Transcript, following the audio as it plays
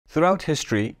Throughout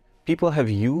history, people have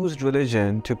used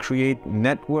religion to create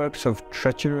networks of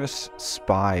treacherous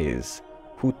spies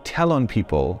who tell on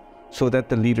people so that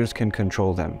the leaders can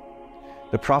control them.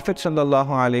 The Prophet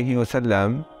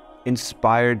ﷺ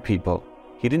inspired people.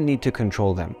 He didn't need to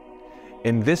control them.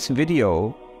 In this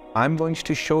video, I'm going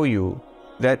to show you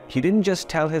that he didn't just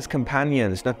tell his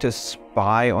companions not to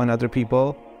spy on other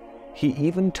people. He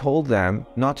even told them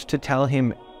not to tell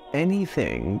him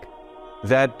anything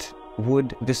that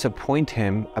would disappoint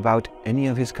him about any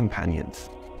of his companions.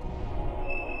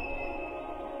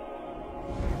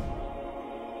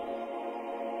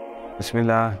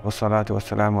 Bismillah wa salatu wa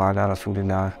salamu ala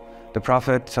Rasulillah. The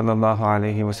Prophet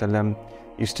ﷺ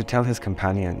used to tell his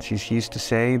companions, he used to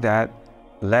say that,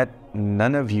 let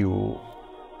none of you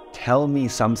tell me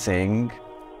something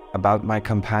about my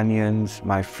companions,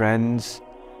 my friends,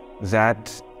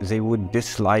 that they would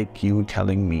dislike you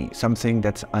telling me, something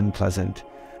that's unpleasant.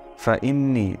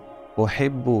 فَإِنِّي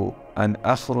أُحِبُّ أَنْ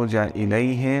أَخْرُجَ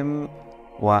إِلَيْهِمْ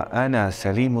وَأَنَا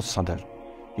سَلِيمُ الصَّدْرِ.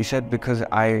 He said, because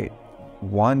I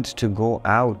want to go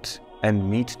out and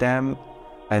meet them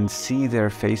and see their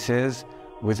faces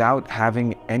without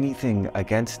having anything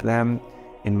against them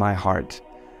in my heart.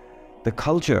 The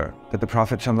culture that the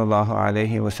Prophet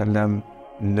ﷺ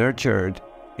nurtured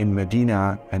in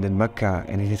Medina and in Mecca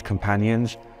and in his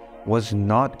companions was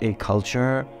not a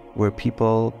culture where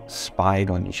people spied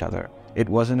on each other. It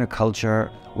wasn't a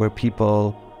culture where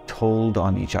people told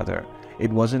on each other. It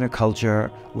wasn't a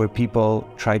culture where people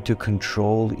tried to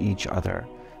control each other.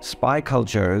 Spy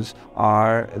cultures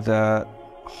are the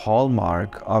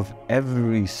hallmark of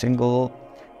every single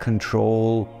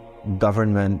control,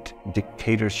 government,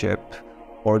 dictatorship,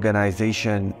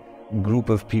 organization, group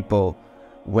of people.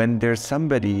 When there's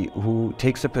somebody who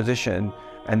takes a position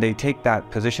and they take that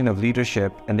position of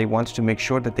leadership and they want to make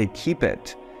sure that they keep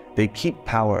it, they keep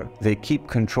power, they keep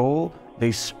control,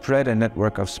 they spread a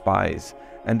network of spies.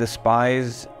 And the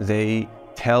spies, they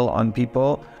tell on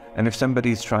people, and if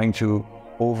somebody's trying to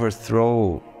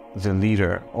overthrow the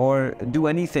leader or do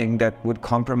anything that would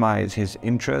compromise his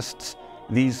interests,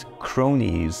 these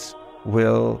cronies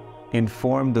will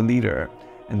inform the leader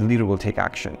and the leader will take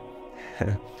action.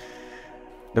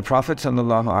 The Prophet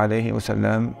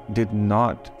ﷺ did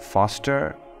not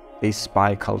foster a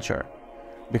spy culture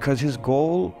because his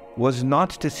goal was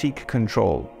not to seek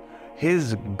control.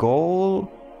 His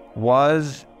goal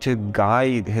was to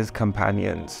guide his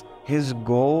companions. His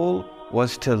goal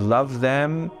was to love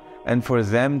them and for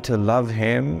them to love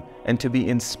him and to be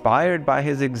inspired by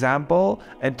his example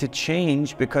and to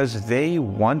change because they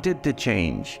wanted to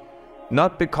change,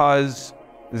 not because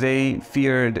they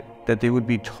feared that they would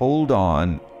be told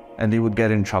on and they would get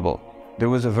in trouble. There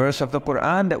was a verse of the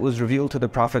Quran that was revealed to the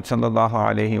Prophet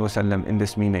ﷺ in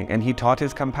this meaning, and he taught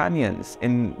his companions.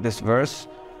 In this verse,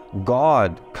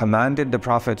 God commanded the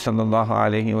Prophet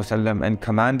ﷺ and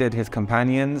commanded his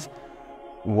companions,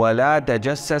 وَلَا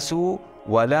تَجَسَّسُوا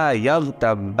وَلَا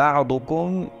يَغْتَبْ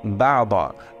بَعْضُكُمْ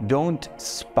بَعْضًا. Don't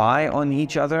spy on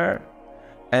each other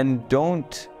and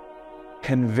don't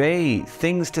convey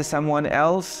things to someone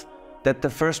else that the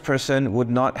first person would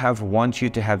not have want you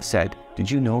to have said. Did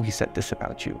you know he said this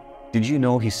about you? Did you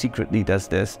know he secretly does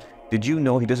this? Did you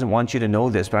know he doesn't want you to know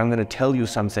this, but I'm going to tell you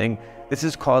something? This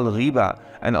is called ghiba.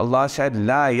 And Allah said,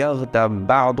 لَا يَغْتَبْ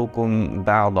بَعْضُكُمْ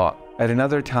بَعْضًا. At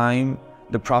another time,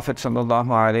 the Prophet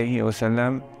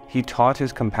ﷺ, he taught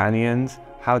his companions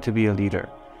how to be a leader.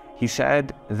 He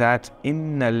said that,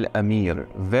 إِنَّ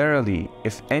الْأَمِيرِ, verily,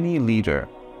 if any leader,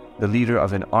 the leader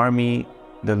of an army,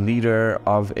 the leader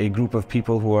of a group of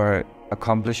people who are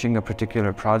accomplishing a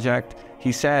particular project,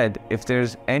 he said, if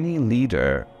there's any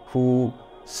leader who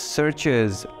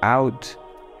searches out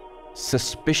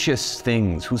suspicious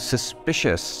things, who's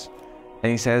suspicious,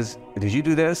 and he says, did you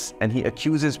do this? And he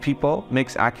accuses people,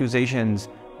 makes accusations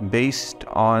based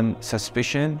on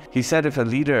suspicion. He said if a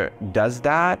leader does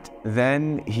that,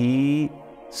 then he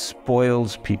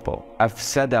spoils people.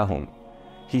 أَفْسَدَهُمْ.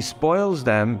 He spoils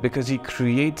them because he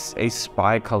creates a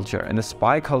spy culture. And a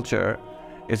spy culture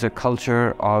is a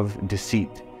culture of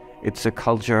deceit. It's a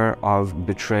culture of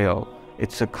betrayal.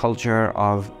 It's a culture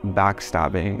of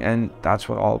backstabbing. And that's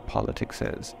what all politics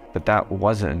is. But that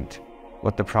wasn't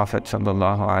what the Prophet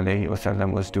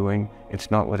ﷺ was doing.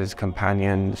 It's not what his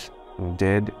companions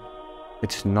did.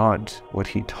 It's not what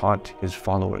he taught his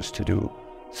followers to do.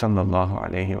 Sallallahu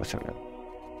Alaihi Wasallam.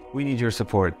 We need your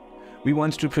support. We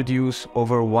want to produce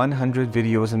over 100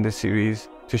 videos in this series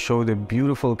to show the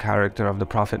beautiful character of the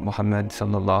Prophet Muhammad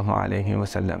sallallahu alaihi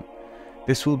wasallam.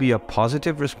 This will be a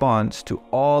positive response to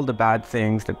all the bad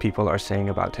things that people are saying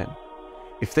about him.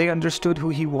 If they understood who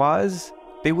he was,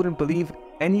 they wouldn't believe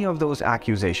any of those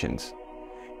accusations.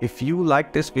 If you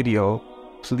like this video,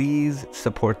 please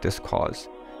support this cause.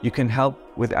 You can help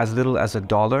with as little as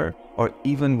 $1 or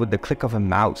even with the click of a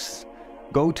mouse.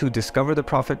 Go to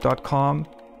discovertheprophet.com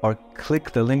or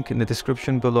click the link in the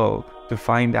description below to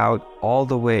find out all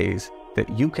the ways that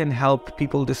you can help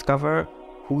people discover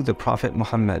who the Prophet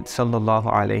Muhammad sallallahu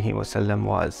alaihi wasallam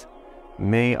was.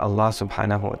 May Allah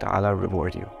subhanahu wa ta'ala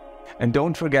reward you. And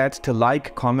don't forget to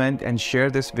like, comment, and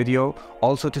share this video.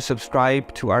 Also to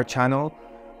subscribe to our channel.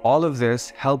 All of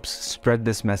this helps spread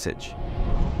this message.